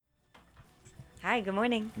Hi, good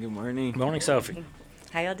morning. Good morning. Good morning, Sophie.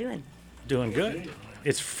 How y'all doing? Doing good.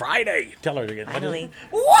 It's Friday. Tell her again. Finally.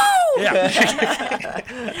 Whoa!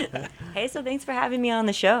 Yeah. Hey, so thanks for having me on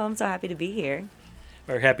the show. I'm so happy to be here.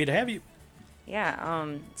 Very happy to have you. Yeah,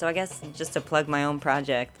 so I guess just to plug my own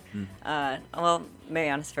project, Very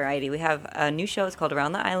Honest Variety, we have a new show. It's called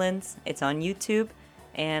Around the Islands. It's on YouTube,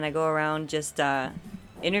 and I go around just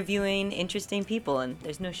interviewing interesting people, and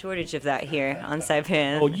there's no shortage of that here on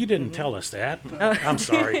Saipan. Oh, you didn't tell us that. I'm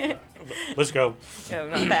sorry. Let's go. Oh,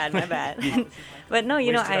 my bad. But no,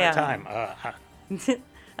 Wasted our I time.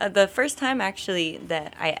 the first time actually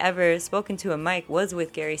that I ever spoken to a mic was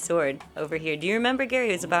with Gary Sword over here. Do you remember Gary?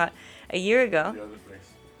 It was about a year ago. The other place.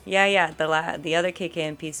 Yeah, the other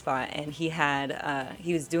KKMP spot, and he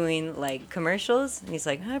was doing like commercials, and he's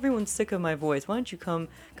like, everyone's sick of my voice. Why don't you come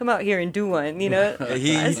out here and do one? You know.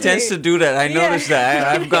 He tends to do that. I noticed that.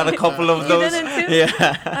 I've got a couple of those. You done it too?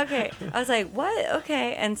 Yeah. Okay. I was like, what?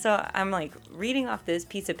 Okay. And so I'm like reading off this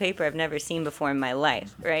piece of paper I've never seen before in my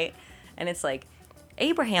life, right? And it's like,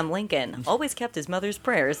 Abraham Lincoln always kept his mother's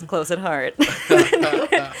prayers close at heart.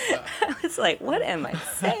 I was like, what am I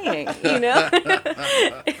saying? You know?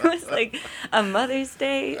 It was like a Mother's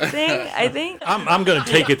Day thing, I think. I'm going to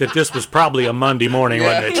take it that this was probably a Monday morning,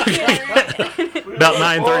 wasn't it? About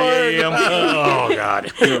 9:30 a.m. Oh,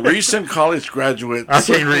 God. You're a recent college graduate. I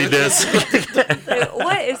can't read this. Like,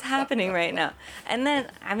 what is happening right now? And then,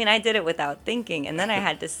 I did it without thinking. And then I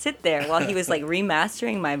had to sit there while he was like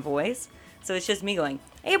remastering my voice. So it's just me going,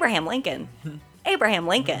 Abraham Lincoln,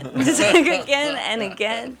 just like again and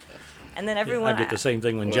again. And then everyone... I get the same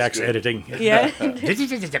thing when Well, Jack's that's good. editing. Yeah. yeah.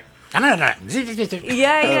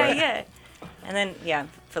 Yeah. And then,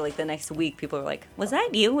 for like the next week, people were like, was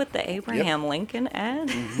that you with the Abraham Lincoln ad?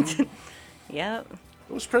 Yep.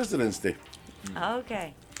 It was President's Day.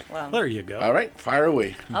 Okay. Well, There you go. All right, fire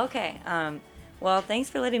away. okay. Well, thanks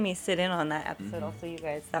for letting me sit in on that episode. Also, you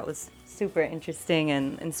guys, that was super interesting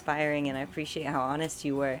and inspiring, and I appreciate how honest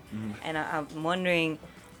you were. And I'm wondering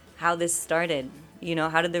how this started. You know,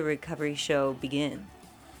 how did the recovery show begin?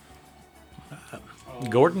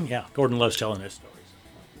 Gordon? Yeah. Gordon loves telling this story.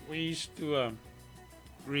 We used to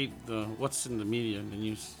read what's in the media, the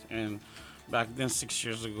news, and back then, 6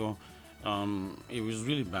 years ago, it was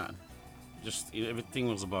really bad. Just everything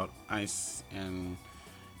was about ICE, and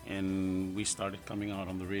we started coming out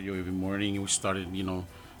on the radio every morning, and we started,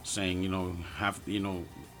 saying,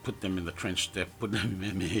 put them in the trench step, put them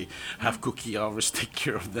in MMA, have cookie hours, take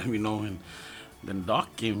care of them, and then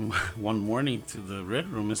Doc came one morning to the Red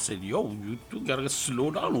Room and said, yo, you two gotta slow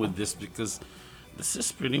down with this because this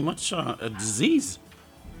is pretty much a disease.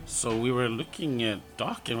 So we were looking at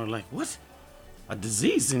Doc and we're like, what? A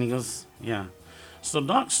disease? And he goes, yeah. So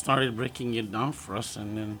Doc started breaking it down for us,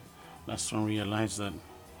 and then that's when we realized that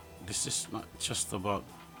this is not just about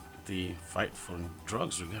the fight for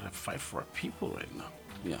drugs. We gotta fight for our people right now.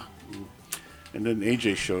 Yeah. And then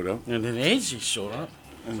AJ showed up. And then AJ showed up.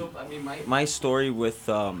 So my story with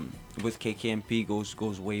KKMP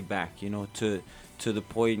goes way back, to the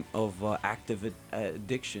point of active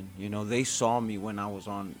addiction. They saw me when I was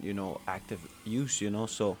on active use.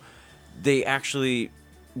 So they actually,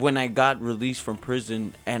 when I got released from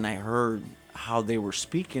prison and I heard how they were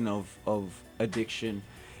speaking of addiction,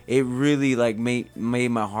 it really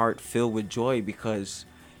made my heart fill with joy, because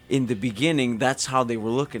in the beginning that's how they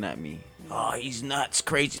were looking at me. Oh, he's nuts,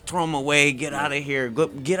 crazy, throw him away, get out of here,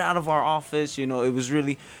 get out of our office. It was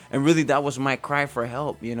really that was my cry for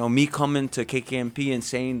help. Me coming to KKMP and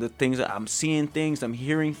saying the things that I'm seeing, I'm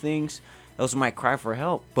hearing things. That was my cry for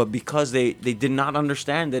help. But because they did not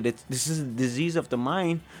understand that this is a disease of the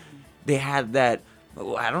mind, they had that,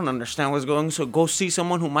 I don't understand what's going on, so go see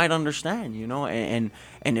someone who might understand, and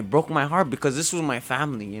it broke my heart, because this was my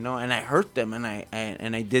family, and I hurt them, and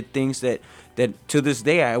I did things that to this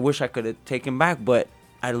day I wish I could have taken back, but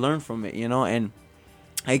I learned from it, and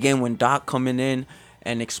again, when Doc coming in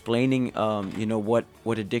and explaining what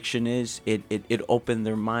addiction is, it opened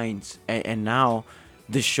their minds, and now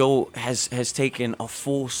the show has taken a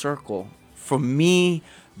full circle from me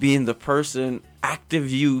being the person active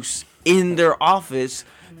use in their office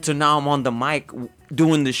to now I'm on the mic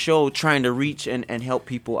doing the show, trying to reach and help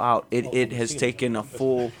people out. It has taken a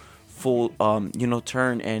full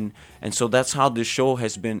turn, and so that's how the show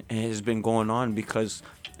has been going on, because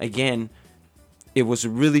again, it was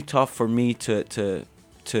really tough for me to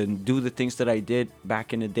do the things that I did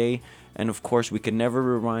back in the day, and of course we can never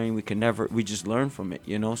rewind, we just learn from it,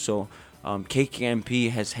 so KKMP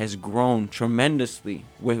has grown tremendously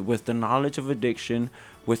with the knowledge of addiction,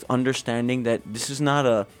 with understanding that this is not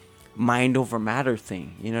a mind over matter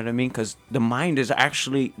thing. You know what I mean? Because the mind is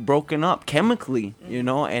actually broken up chemically, you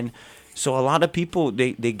know, and so a lot of people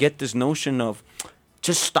they get this notion of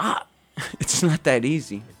just stop. It's not that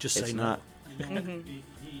easy. Just say it's no. not.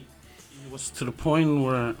 It was to the point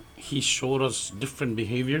where he showed us different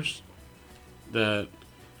behaviors that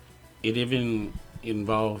it even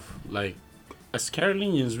involved, like, as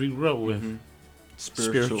Carolinians, we grew up with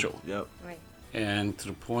spiritual. Yep. Right. And to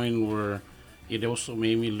the point where it also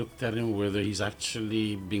made me look at him whether he's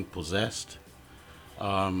actually being possessed.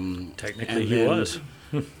 Technically, And he then- was.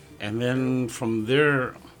 And then from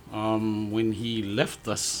there, when he left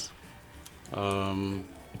us,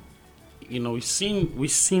 you know, we've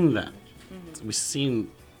seen that. We've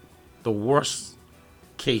seen the worst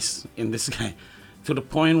case in this guy. To the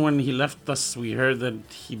point when he left us, we heard that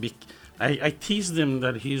I teased him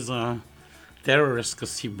that he's a terrorist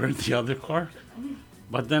because he burned the other car.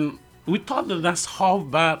 But then we thought that that's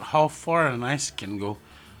how far an ice can go.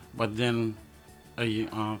 But then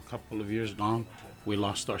a couple of years down, we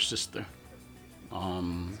lost our sister.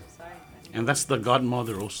 And that's the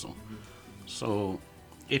godmother also. So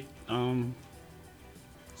it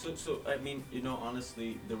So I mean, you know,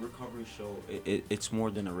 honestly, the recovery show, it's more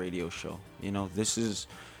than a radio show. You know, this is,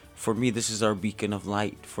 for me, this is our beacon of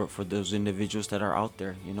light for those individuals that are out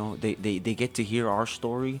there. You know, they get to hear our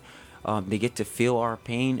story, they get to feel our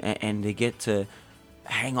pain, and they get to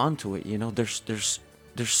hang on to it. You know, there's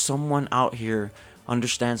someone out here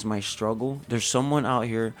understands my struggle. There's someone out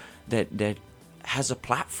here that has a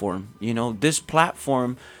platform. You know, this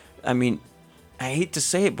platform, I mean, I hate to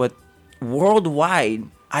say it, but worldwide,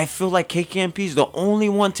 I feel like KKMP is the only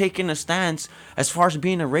one taking a stance as far as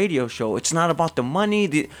being a radio show. It's not about the money.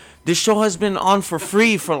 This show has been on for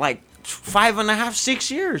free for like 5.5, 6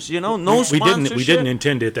 years. You know, no sponsorship. We didn't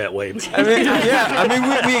intend it that way. I mean, yeah. I mean,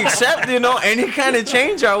 we accept, you know, any kind of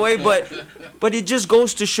change our way, but it just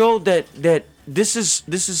goes to show that this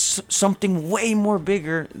is something way more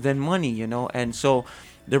bigger than money, you know. And so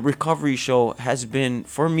the recovery show has been,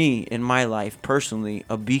 for me in my life personally,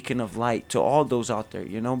 a beacon of light to all those out there,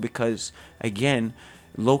 you know, because again,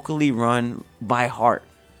 locally run by heart,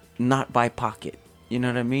 not by pocket. You know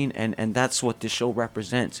what I mean? And that's what this show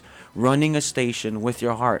represents. Running a station with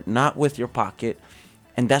your heart, not with your pocket.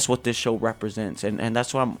 And that's what this show represents. And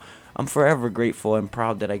that's why I'm forever grateful and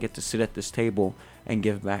proud that I get to sit at this table and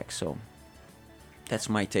give back. So that's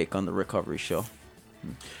my take on the recovery show.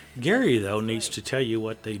 Gary, though, needs to tell you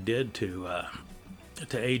what they did to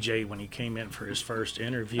AJ when he came in for his first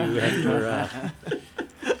interview after.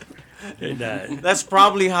 That's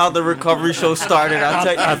probably how the recovery show started. I'll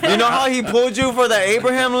tell you. You know how he pulled you for the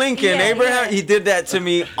Abraham Lincoln? He did that to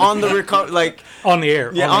me on the on the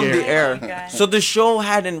air. Yeah, on the air. Oh my God. So the show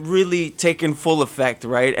hadn't really taken full effect,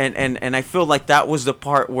 right? And I feel like that was the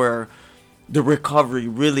part where the recovery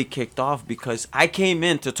really kicked off, because I came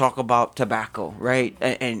in to talk about tobacco, right?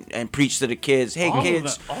 And preach to the kids, hey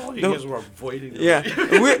kids. All you don't- guys were avoiding. Yeah,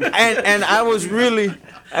 and I was really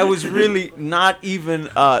not even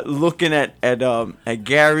looking at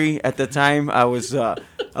Gary at the time. I was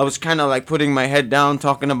kind of like putting my head down,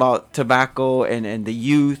 talking about tobacco and the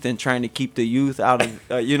youth, and trying to keep the youth out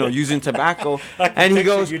of using tobacco. And he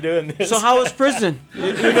goes, you doing this. "So how was prison?" You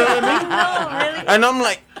know what I mean? No, really? And I'm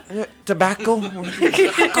like, tobacco?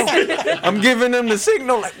 I'm giving him the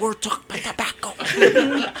signal, like, we're talking about tobacco.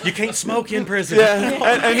 You can't smoke in prison.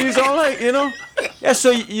 Yeah, and he's all like, yeah, so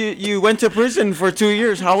you went to prison for 2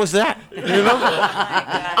 years. How was that? You know?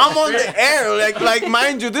 I'm on the air, like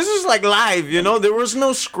mind you, this is like live, there was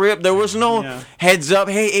no script, there was no heads up,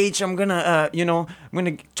 hey H, I'm gonna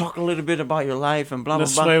talk a little bit about your life and blah, blah,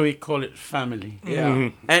 That's blah. why we call it family. Yeah.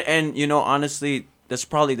 And honestly, that's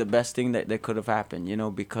probably the best thing that could have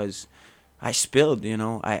happened, because I spilled,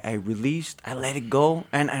 I released, I let it go,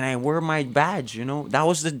 and I wear my badge, That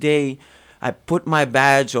was the day I put my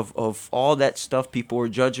badge of all that stuff people were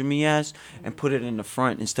judging me as, and put it in the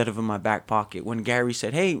front instead of in my back pocket. When Gary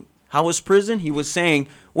said, hey, how was prison? He was saying,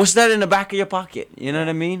 what's that in the back of your pocket? You know what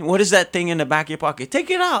I mean? What is that thing in the back of your pocket? Take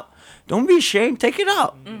it out. Don't be ashamed. Take it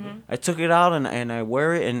out. Mm-hmm. I took it out and I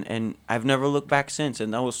wear it, and I've never looked back since.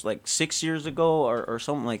 And that was like 6 years ago or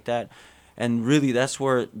something like that. And really, that's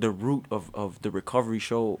where the root of the recovery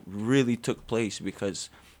show really took place, because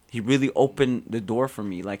he really opened the door for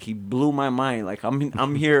me. Like, he blew my mind. Like,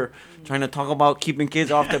 I'm here trying to talk about keeping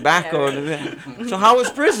kids off tobacco. So how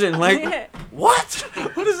was prison? Like, what?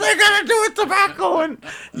 What is that got to do with tobacco and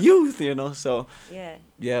youth? You know. So yeah,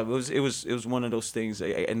 it was one of those things.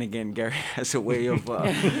 And again, Gary has a way of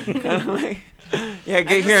kind of like, yeah,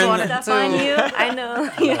 get here. Stuff on you. I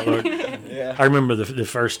know. Yeah. I remember the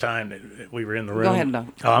first time that we were in the room. Go ahead, Doug.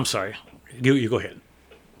 Oh, I'm sorry. You go ahead.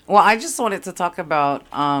 Well, I just wanted to talk about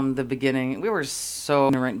the beginning. We were so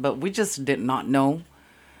ignorant, but we just did not know,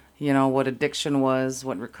 what addiction was,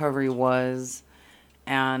 what recovery was.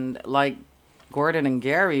 And like Gordon and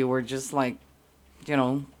Gary were just like,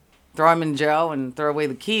 throw him in jail and throw away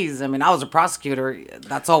the keys. I mean, I was a prosecutor.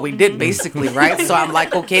 That's all we did, basically, right? So I'm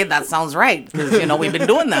like, okay, that sounds right, because, we've been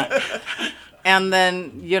doing that. And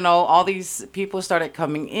then, all these people started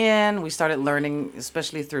coming in. We started learning,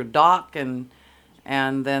 especially through Doc, and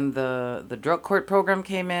then the drug court program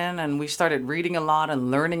came in, and we started reading a lot and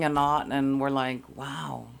learning a lot, and we're like,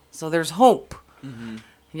 wow, so there's hope,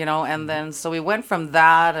 and then so we went from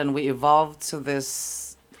that, and we evolved to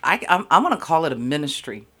this, I'm going to call it a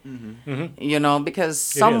ministry,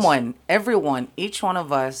 because everyone, each one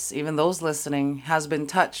of us, even those listening, has been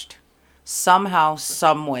touched somehow,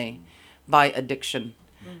 some way by addiction.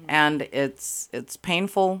 And it's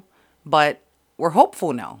painful, but we're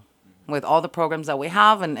hopeful now with all the programs that we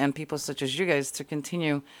have and people such as you guys to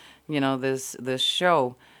continue, this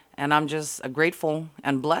show. And I'm just grateful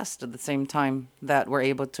and blessed at the same time that we're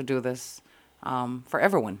able to do this for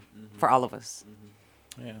everyone, for all of us.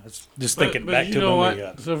 Yeah, just thinking but back you to know when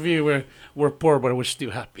what? Sophia, we're poor, but we're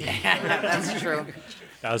still happy. That's true.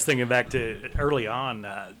 I was thinking back to early on.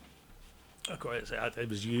 Of course, it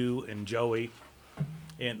was you and Joey,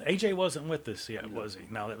 and AJ wasn't with us yet, was he?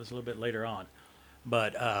 No, that was a little bit later on.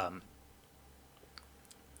 But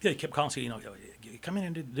he kept calling, saying, come in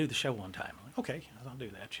and do the show one time. I'm like, okay, I'll do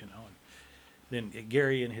that, And then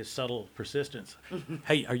Gary and his subtle persistence,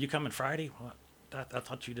 hey, are you coming Friday? Well, I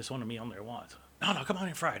thought you just wanted me on there once. No, come on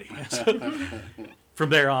in Friday. So, from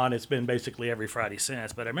there on, it's been basically every Friday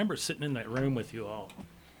since. But I remember sitting in that room with you all,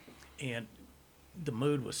 and the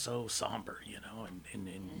mood was so somber,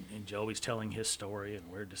 and Joey's telling his story,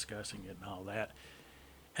 and we're discussing it and all that.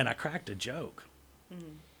 And I cracked a joke,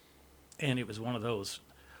 and it was one of those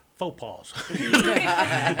faux pas.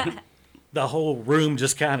 The whole room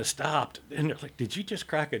just kind of stopped, and they're like, "Did you just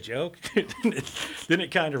crack a joke?" Then it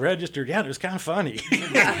kind of registered. Yeah, it was kind of funny.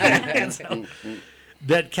 And so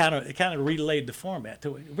that kind of relayed the format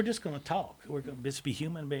to we're just going to talk. We're going to just be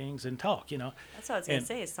human beings and talk. That's what I was going to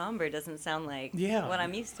say. Somber doesn't sound like yeah, what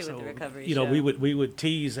I'm used to with the recovery show. show. we would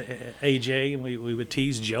tease AJ and we would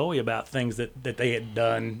tease Joey about things that they had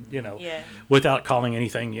done. Without calling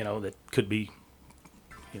anything that could be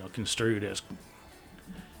construed as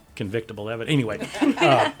convictable evidence. Anyway,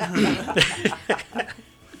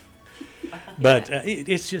 but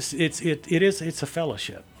it's a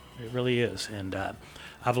fellowship. It really is, and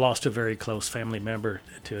I've lost a very close family member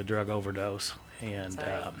to a drug overdose, and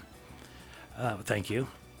thank you.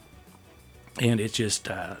 And it's just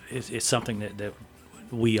it's something that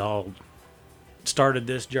we all started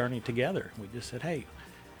this journey together. We just said, hey,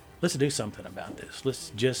 let's do something about this.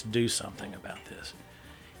 Let's just do something about this.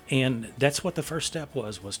 And that's what the first step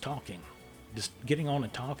was talking, just getting on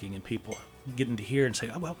and talking, and people getting to hear and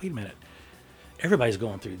say, oh, well, wait a minute. Everybody's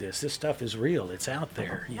going through this. This stuff is real. It's out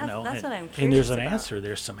there, That's what I'm curious and there's an about. answer.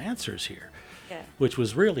 There's some answers here, Yeah. which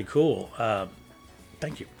was really cool.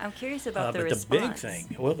 Thank you. I'm curious about the but response. the big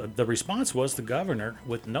thing, well, the response was the governor,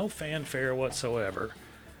 with no fanfare whatsoever,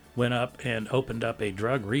 went up and opened up a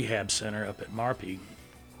drug rehab center up at Marpy.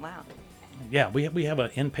 Wow. Yeah, we have an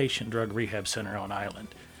inpatient drug rehab center on island.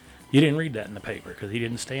 You didn't read that in the paper because he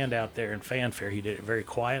didn't stand out there in fanfare. He did it very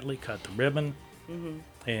quietly, cut the ribbon,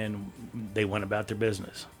 and they went about their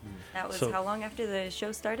business. That was So- how long after the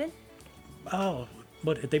show started? Oh,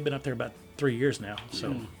 but they've been up there about 3 years now.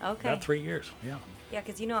 So Okay. about 3 years, yeah. Yeah,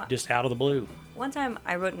 because Just out of the blue. one time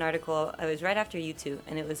I wrote an article. It was right after you two,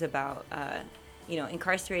 and it was about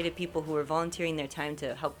incarcerated people who were volunteering their time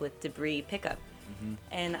to help with debris pickup.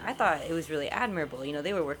 And I thought it was really admirable.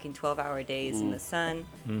 They were working 12-hour days in the sun.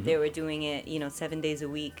 They were doing it, 7 days a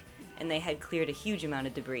week, and they had cleared a huge amount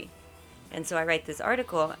of debris. And so I write this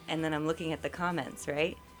article, and then I'm looking at the comments,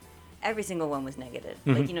 right? Every single one was negative.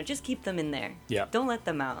 Like, just keep them in there. Yeah. Don't let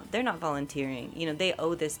them out. They're not volunteering. They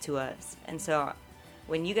owe this to us. And so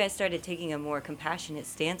when you guys started taking a more compassionate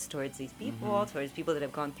stance towards these people, towards people that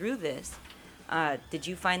have gone through this, did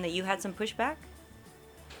you find that you had some pushback?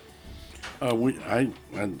 There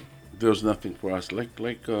was nothing for us. Like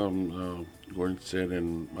Gordon said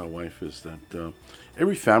and my wife is that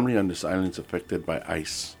every family on this island is affected by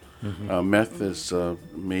ice. Meth has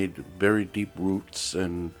made very deep roots,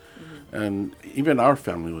 and even our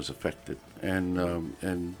family was affected.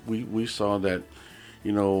 And we saw that,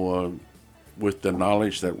 with the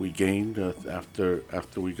knowledge that we gained after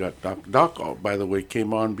we got Doc, by the way,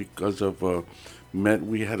 came on because of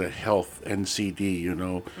we had a health NCD,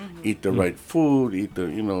 eat the right food,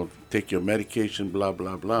 take your medication, blah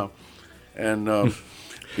blah blah, and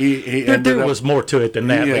he ended There up, was more to it than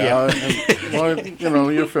that. but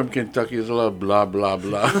well, you're from Kentucky, there's a lot of blah blah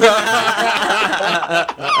blah.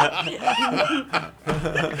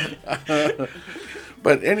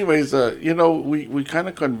 But anyways, we kind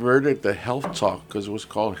of converted the Health Talk, because it was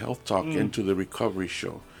called Health Talk, into the Recovery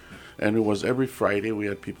Show. And it was every Friday we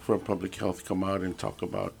had people from public health come out and talk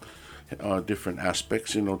about different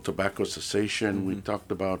aspects, tobacco cessation. We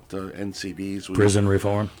talked about NCDs. Prison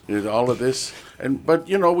reform. All of this. But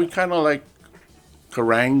we kind of like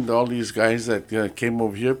harangued all these guys that came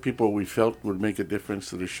over here, people we felt would make a difference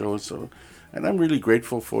to the show. So, and I'm really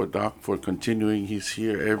grateful for Doc for continuing. He's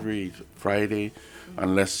here every Friday,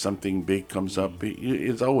 unless something big comes up.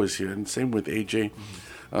 He's always here, and same with AJ.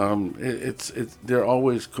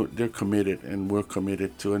 They're committed, and we're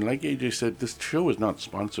committed too. And like AJ said, this show is not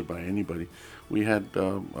sponsored by anybody. We had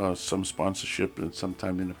some sponsorship in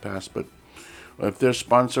sometime in the past, but if there's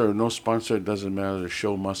sponsor or no sponsor, it doesn't matter. The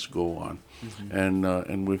show must go on,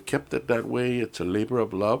 and we've kept it that way. It's a labor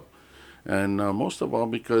of love, and most of all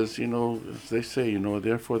because as they say,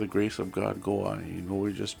 therefore the grace of God go on.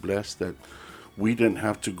 We're just blessed that we didn't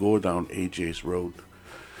have to go down AJ's road.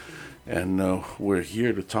 And we're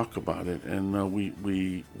here to talk about it. And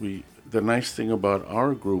we the nice thing about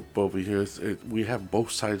our group over here is we have both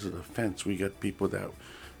sides of the fence. We got people that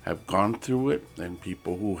have gone through it and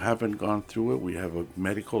people who haven't gone through it. We have a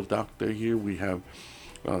medical doctor here. We have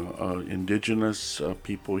indigenous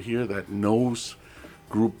people here that knows,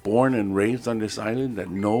 group born and raised on this island, that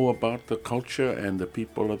know about the culture and the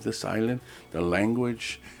people of this island, the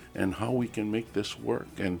language, and how we can make this work.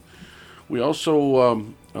 And we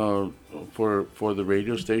also, for the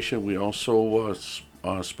radio station, we also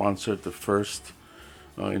sponsored the first,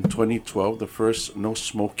 in 2012, the first No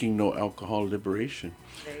Smoking, No Alcohol Liberation,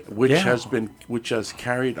 which has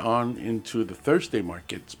carried on into the Thursday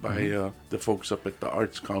markets by the folks up at the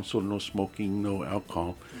Arts Council. No smoking, no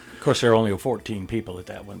alcohol. Of course, there are only 14 people at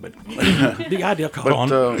that one, but the idea caught on.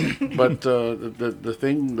 But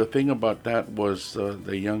the thing about that was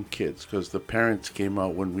the young kids, because the parents came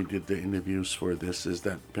out when we did the interviews for this. Is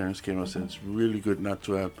that parents came out and said it's really good not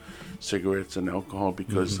to have cigarettes and alcohol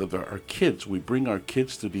because of our kids. We bring our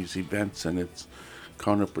kids to these events, and it's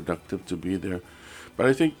counterproductive to be there. But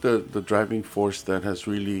I think the driving force that has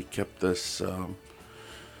really kept us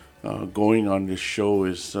going on this show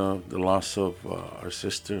is the loss of our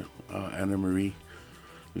sister, Anna Marie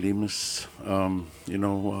Lemus.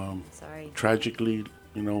 Sorry. Tragically,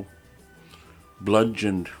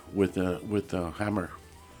 bludgeoned with a hammer.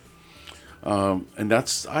 And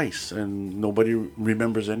that's ice, and nobody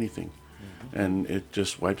remembers anything. And it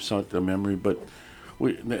just wipes out the memory. But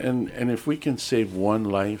and if we can save one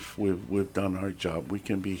life, we've done our job. We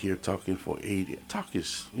can be here talking for 80. Talk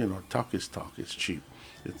is talk. It's cheap.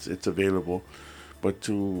 It's available, but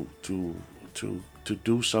to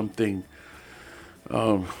do something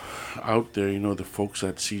out there, the folks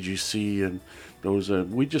at CGC and those,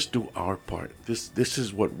 we just do our part. This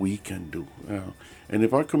is what we can do, and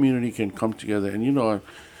if our community can come together, and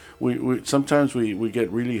we sometimes we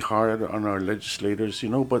get really hard on our legislators,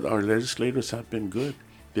 but our legislators have been good.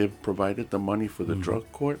 They've provided the money for the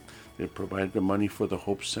drug court. They've provided the money for the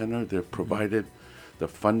Hope Center. They've provided the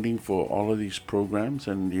funding for all of these programs,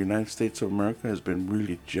 and the United States of America has been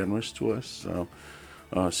really generous to us.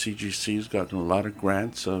 CGC's gotten a lot of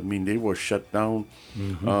grants. They were shut down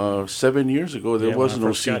 7 years ago. There was no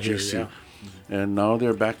CGC. And now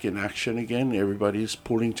they're back in action again. Everybody's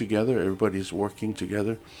pulling together. Everybody's working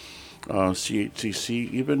together. CHCC,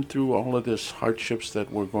 even through all of this hardships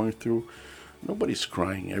that we're going through, nobody's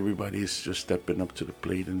crying. Everybody's just stepping up to the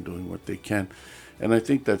plate and doing what they can. And I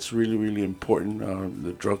think that's really, really important.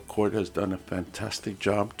 The drug court has done a fantastic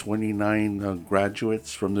job. 29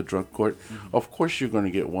 graduates from the drug court. Of course, you're going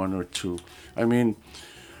to get one or two.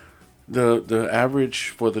 The average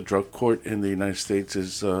for the drug court in the United States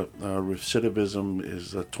is recidivism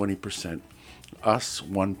is 20%. Us,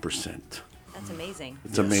 1%. That's amazing.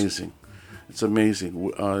 It's amazing. It's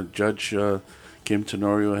amazing. Judge Kim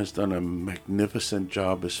Tenorio has done a magnificent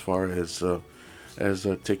job as far as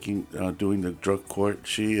doing the drug court.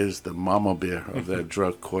 She is the mama bear of that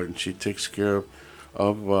drug court, and she takes care of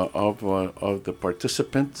of the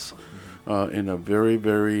participants in a very,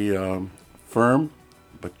 very firm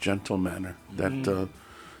but gentle manner, that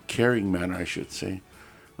caring manner, I should say.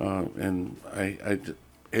 And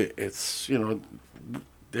it's, you know,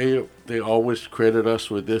 they always credit us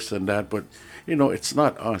with this and that, but you know, it's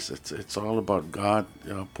not us. It's all about God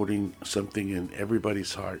putting something in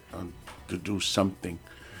everybody's heart to do something,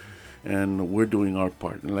 and we're doing our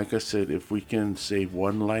part. And like I said, if we can save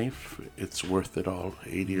one life, it's worth it all.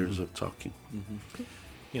 8 years of talking.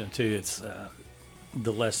 You know, too, it's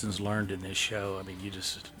the lessons learned in this show. I mean,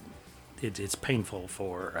 it's painful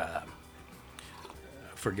for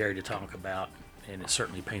Gary to talk about, and it's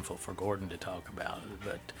certainly painful for Gordon to talk about.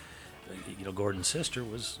 But you know, Gordon's sister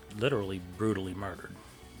was literally brutally murdered.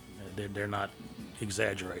 They're not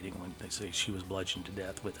exaggerating when they say she was bludgeoned to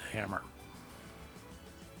death with a hammer.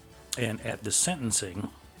 And at the sentencing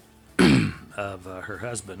of her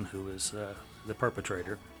husband, who was the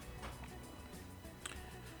perpetrator,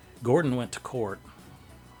 Gordon went to court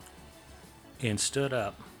and stood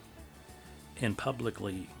up and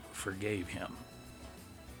publicly forgave him.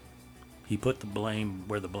 He put the blame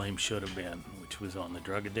where the blame should have been, which was on the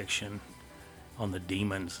drug addiction, on the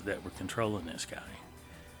demons that were controlling this guy.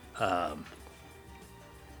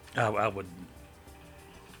 I would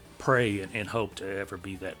pray and hope to ever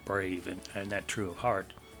be that brave and that true of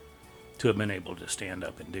heart to have been able to stand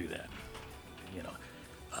up and do that. You know,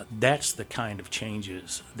 that's the kind of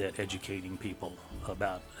changes that educating people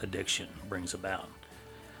about addiction brings about.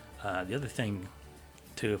 The other thing,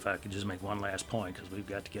 too, if I could just make one last point, because we've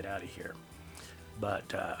got to get out of here.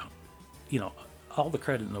 But, you know, all the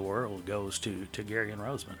credit in the world goes to Gary and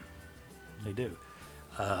Roseman. They do.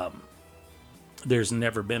 There's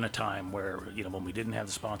never been a time where, you know, when we didn't have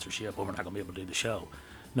the sponsorship, well, we're not going to be able to do the show.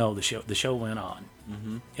 No, the show went on,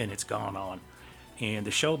 and it's gone on. And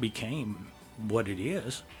the show became what it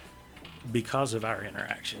is because of our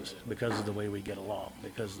interactions, because of the way we get along,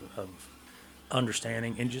 because of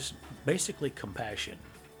understanding and just basically compassion.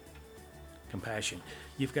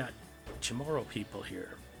 You've got Chamorro people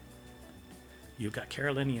here. You've got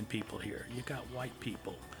Carolinian people here. You've got white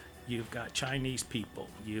people. You've got Chinese people.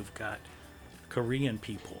 You've got Korean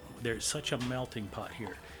people. There's such a melting pot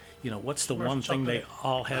here. You know, what's the one thing they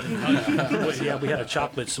all had in common? Yeah, we had a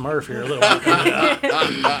chocolate Smurf here a little bit.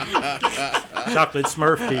 Chocolate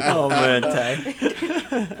Smurf people. Oh man,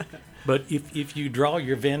 Ty. But if you draw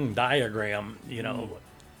your Venn diagram, you know,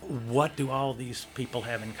 what do all these people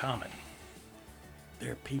have in common?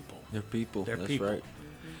 They're people. They're people. They're That's people. right.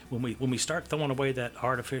 When we start throwing away that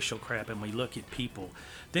artificial crap and we look at people,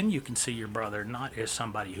 then you can see your brother not as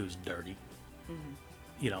somebody who's dirty,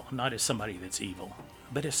 you know, not as somebody that's evil,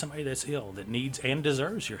 but as somebody that's ill, that needs and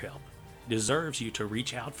deserves your help, deserves you to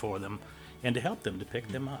reach out for them and to help them, to pick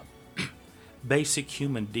them up. Basic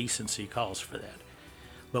human decency calls for that.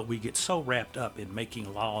 But we get so wrapped up in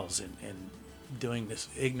making laws and doing this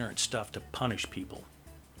ignorant stuff to punish people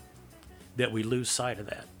that we lose sight of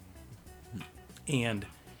that. And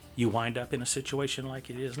you wind up in a situation like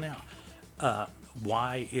it is now.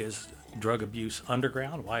 Why is drug abuse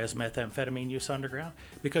underground? Why is methamphetamine use underground?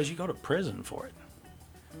 Because you go to prison for it.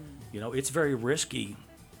 You know, it's very risky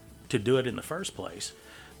to do it in the first place.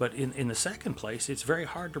 But in the second place, it's very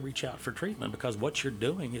hard to reach out for treatment because what you're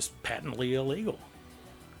doing is patently illegal.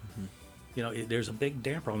 You know, there's a big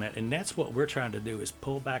damper on that. And that's what we're trying to do, is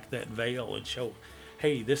pull back that veil and show,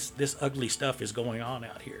 hey, this ugly stuff is going on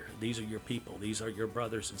out here. These are your people. These are your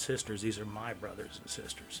brothers and sisters. These are my brothers and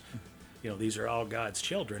sisters. You know, these are all God's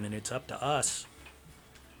children, and it's up to us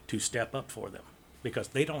to step up for them because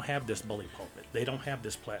they don't have this bully pulpit. They don't have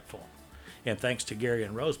this platform. And thanks to Gary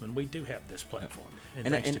and Roseman, we do have this platform. And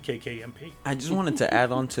thanks to KKMP. I just wanted to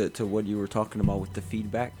add on to what you were talking about with the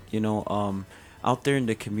feedback. You know, out there in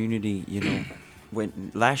the community, you know,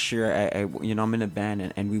 when last year, I you know, I'm in a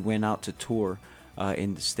band and we went out to tour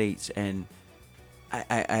in the States, and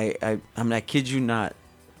I kid you not,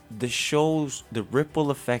 the ripple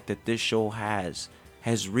effect that this show has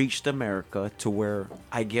reached America to where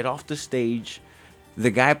I get off the stage, the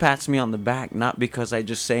guy pats me on the back, not because I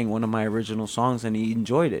just sang one of my original songs and he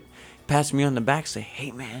enjoyed it. Pats me on the back, say,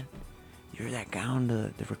 hey man, you're that guy on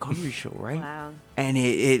the recovery show, right? Wow. And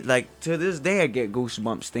it like, to this day I get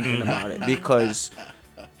goosebumps thinking about it, because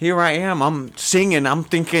here I am, I'm singing, I'm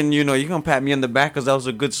thinking, you know, you're gonna pat me on the back because that was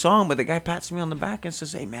a good song, but the guy pats me on the back and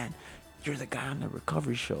says, hey man, you're the guy on the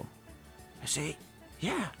recovery show. I say,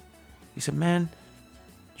 yeah. He said, man,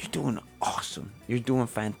 you're doing awesome. You're doing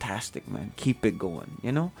fantastic, man. Keep it going,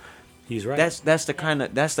 you know? He's right. That's the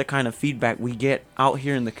kind of feedback we get out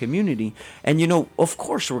here in the community. And of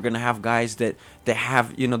course we're gonna have guys that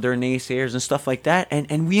have their naysayers and stuff like that,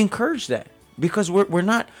 and we encourage that because we're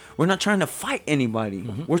not trying to fight anybody.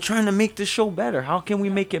 We're trying to make the show better. How can we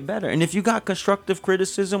make it better? And if you got constructive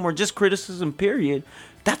criticism or just criticism, period,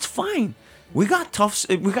 that's fine. We got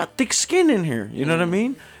thick skin in here. You know what I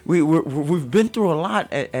mean? We've been through a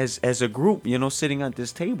lot as a group. Sitting at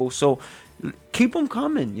this table. So keep them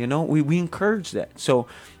coming. We encourage that. So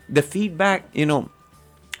the feedback, a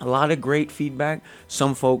lot of great feedback.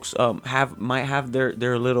 Some folks might have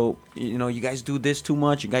their little, you guys do this too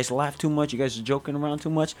much. You guys laugh too much. You guys are joking around too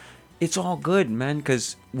much. It's all good, man.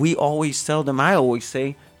 Because we always tell them. I always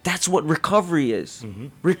say. That's what recovery is.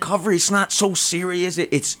 Recovery is not so serious.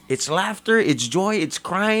 It's laughter, it's joy, it's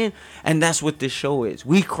crying, and that's what this show is.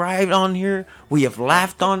 We cried on here, we have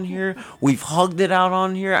laughed on here, we've hugged it out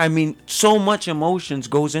on here. I mean, so much emotions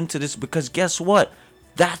goes into this because guess what?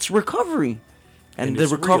 That's recovery. And the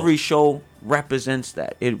recovery show represents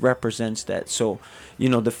that. It represents that. So,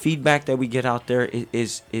 the feedback that we get out there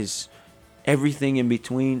is everything in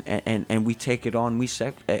between, and we take it on. We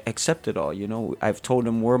accept it all. I've told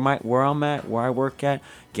him where I'm at, where I work at.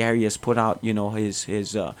 Gary has put out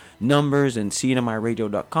his numbers and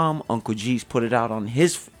cnmiradio.com. Uncle G's put it out on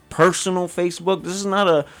his personal Facebook. This is not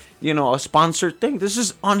a sponsored thing. This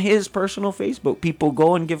is on his personal Facebook. People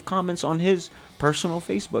go and give comments on his personal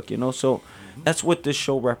Facebook. So that's what this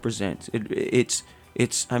show represents. It's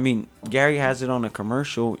I mean, Gary has it on a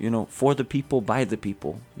commercial, for the people, by the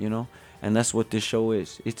people, And that's what this show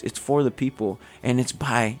is. It's for the people, and it's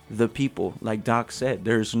by the people. Like Doc said,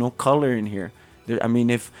 there's no color in here. I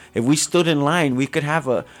mean, if we stood in line, we could have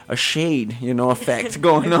a shade, effect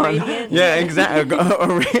going on. Yeah, exactly.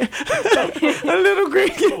 A little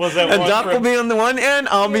gradient. Was that and one Doc will be on the one end,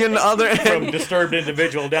 I'll be on the other end. From disturbed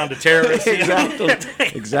individual down to terrorist.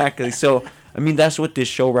 Exactly. So, I mean, that's what this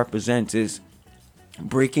show represents, is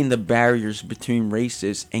breaking the barriers between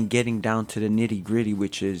races and getting down to the nitty gritty,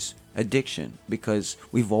 which is addiction. Because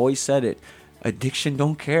we've always said it, addiction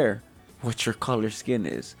don't care what your color skin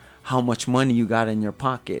is, how much money you got in your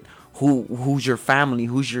pocket, who's your family,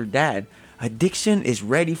 who's your dad. Addiction is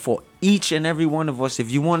ready for each and every one of us. If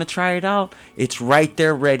you want to try it out, it's right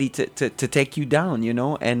there ready to take you down,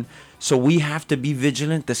 and so we have to be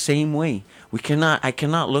vigilant the same way. I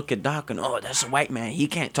cannot look at Doc and, oh, that's a white man, he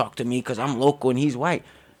can't talk to me because I'm local and he's white.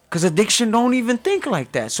 Because addiction don't even think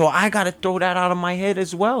like that. So I got to throw that out of my head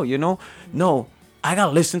as well, No, I got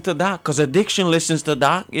to listen to Doc because addiction listens to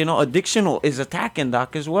Doc. Addiction is attacking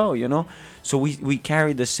Doc as well, So we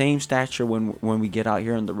carry the same stature when we get out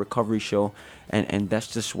here on the recovery show. And that's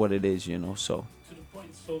just what it is, so. To the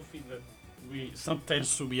point, Sophie, that we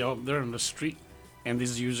sometimes will be out there on the street and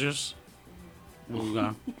these users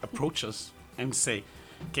will approach us and say,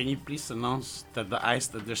 can you please announce that the ice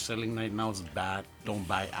that they're selling right now is bad? Don't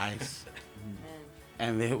buy ice.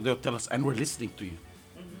 And they'll tell us, and we're listening to you.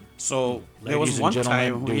 So there was one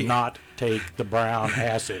time do not take the brown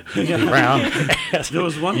acid. Brown acid. There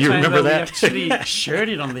was one you time remember that that? we actually shared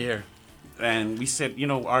it on the air, and we said,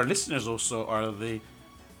 our listeners also are the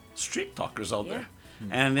street talkers out there.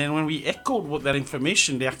 And then when we echoed that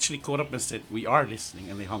information, they actually called up and said, we are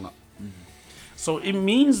listening, and they hung up. So it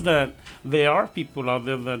means that there are people out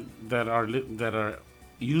there that are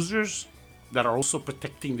users that are also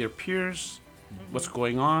protecting their peers, what's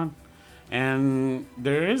going on. And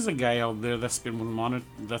there is a guy out there that's been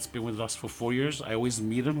with us for 4 years. I always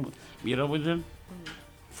meet up with him.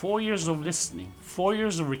 4 years of listening, 4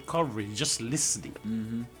 years of recovery, just listening.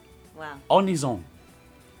 Wow. On his own.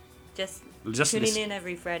 Just Just tuning in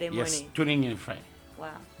every Friday morning. Yes, tuning in Friday. Wow.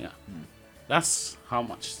 Yeah. That's how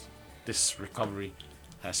much this recovery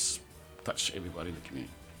has touched everybody in the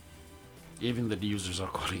community. Even the users are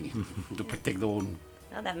calling in to protect their own.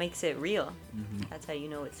 Now that makes it real. That's how you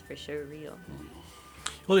know it's for sure real.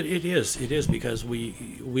 Well, it is. It is because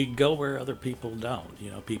we go where other people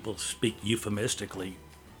don't. People speak euphemistically,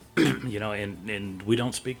 and we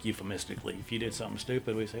don't speak euphemistically. If you did something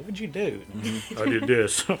stupid, we say, "What'd you do?" I did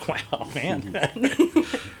this. Wow, man.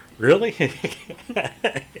 Really?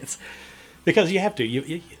 It's because you have to.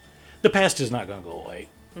 You, the past is not going to go away.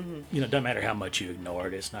 It doesn't matter how much you ignore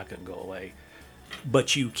it; it's not going to go away.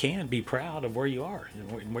 But you can be proud of where you are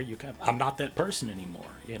and where you come. I'm not that person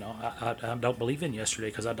anymore. I don't believe in yesterday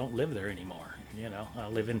because I don't live there anymore. I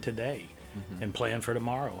live in today and plan for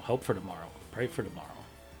tomorrow, hope for tomorrow, pray for tomorrow.